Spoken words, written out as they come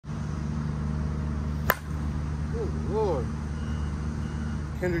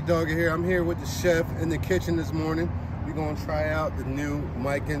Kendrick Dogger here. I'm here with the chef in the kitchen this morning. We're gonna try out the new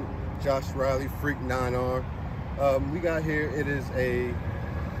Miken Josh Riley Freak 9R. We got here, it is a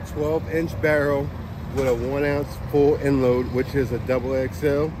 12-inch barrel with a 1 ounce full end load, which is a double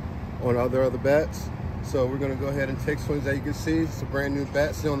XL on other bats. So we're gonna go ahead and take swings. As you can see, it's a brand new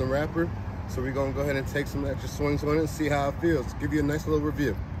bat still on the wrapper. So we're gonna go ahead and take some extra swings on it and see how it feels. Give you a nice little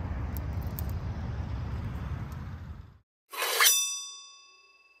review.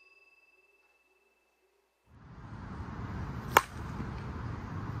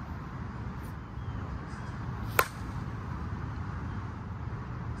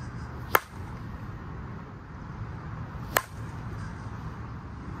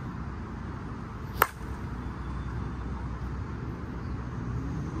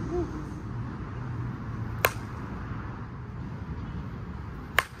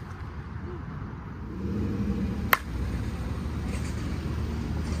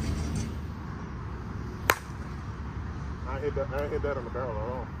 I ain't hit that on the barrel at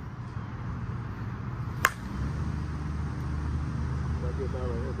all. Not good down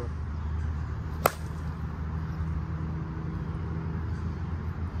right here, bro.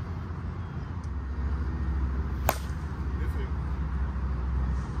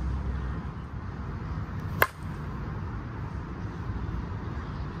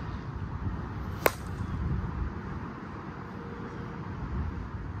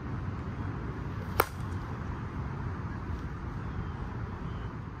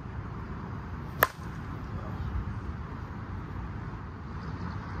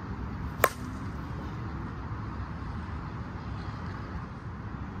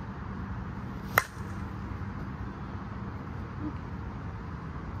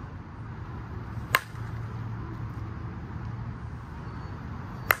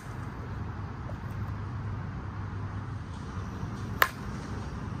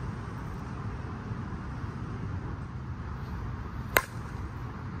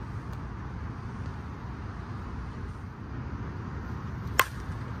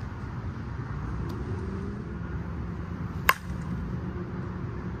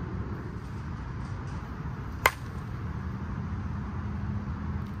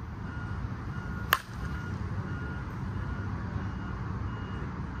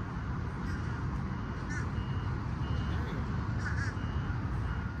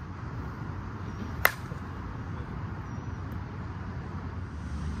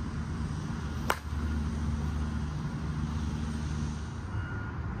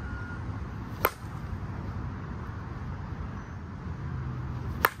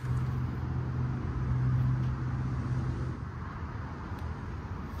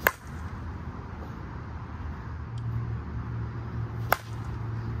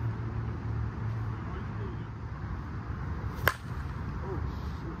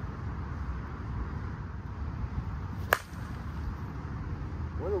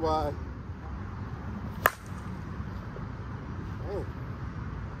 Wonder why. Oh.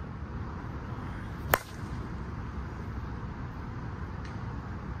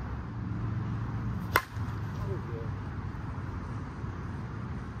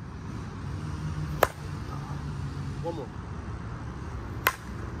 One more.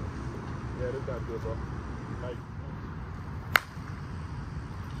 Yeah, this guy's good, bro. Like,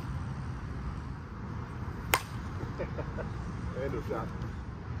 end of shot.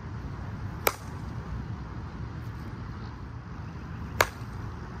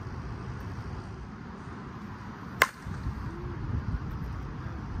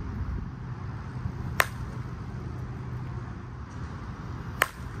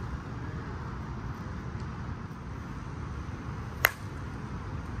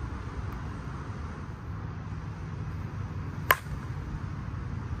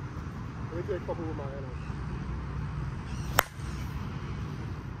 Let me take a couple with my hand on.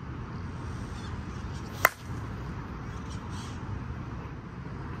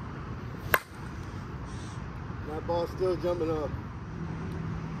 That ball's still jumping up.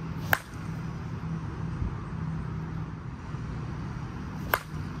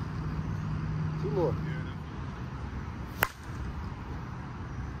 Two more.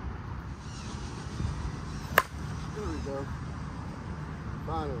 There we go.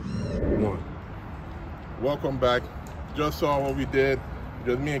 Finally. One. Welcome back. Just saw what we did.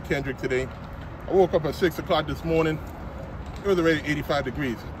 Just me and Kendrick today. I woke up at 6 o'clock this morning. It was already 85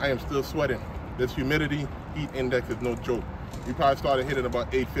 degrees. I am still sweating. This humidity, heat index is no joke. We probably started hitting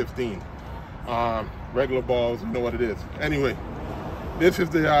about 8:15. Regular balls, you know what it is. Anyway, this is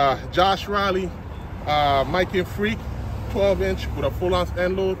the Josh Riley Miken Freak 12-inch with a full ounce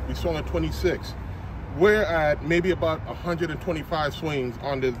end load. We swung at 26. we're at maybe about 125 swings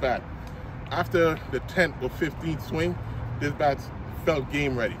on this bat. After the 10th or 15th swing, this bat felt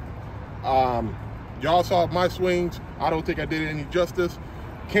game ready. Y'all saw my swings. I don't think I did it any justice.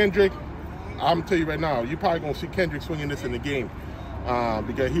 Kendrick, I'm telling you right now, you're probably gonna see Kendrick swinging this in the game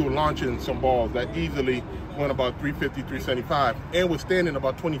because he was launching some balls that easily went about 350, 375, and was standing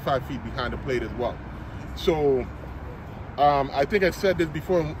about 25 feet behind the plate as well. So I think I said this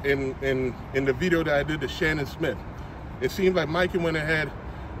before in the video that I did to Shannon Smith. It seems like Miken went ahead,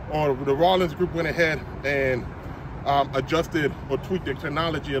 or the Rollins group went ahead and adjusted or tweaked the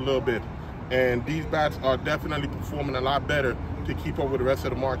technology a little bit. And these bats are definitely performing a lot better to keep up with the rest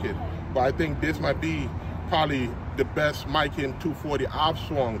of the market. But I think this might be probably the best Miken 240 I've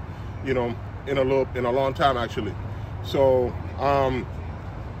swung, you know, in a long time actually. So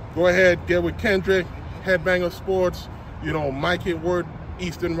go ahead, get with Kendrick, Headbanger Sports, you know, Miken Word,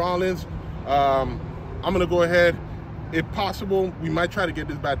 Easton Rollins. I'm gonna go ahead. If possible, we might try to get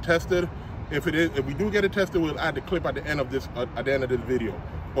this bat tested. If we do get it tested, we'll add the clip at the end of this video.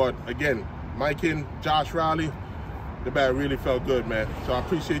 But again, Miken, Josh Riley, the bat really felt good, man. So I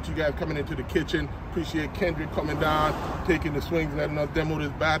appreciate you guys coming into the kitchen. Appreciate Kendrick coming down, taking the swings, letting us demo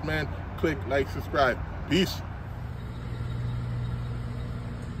this bat, man. Click, like, subscribe. Peace.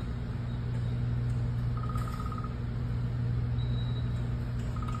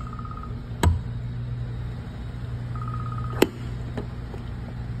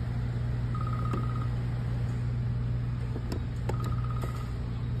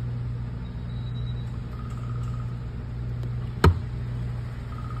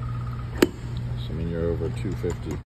 Assuming you're over 250.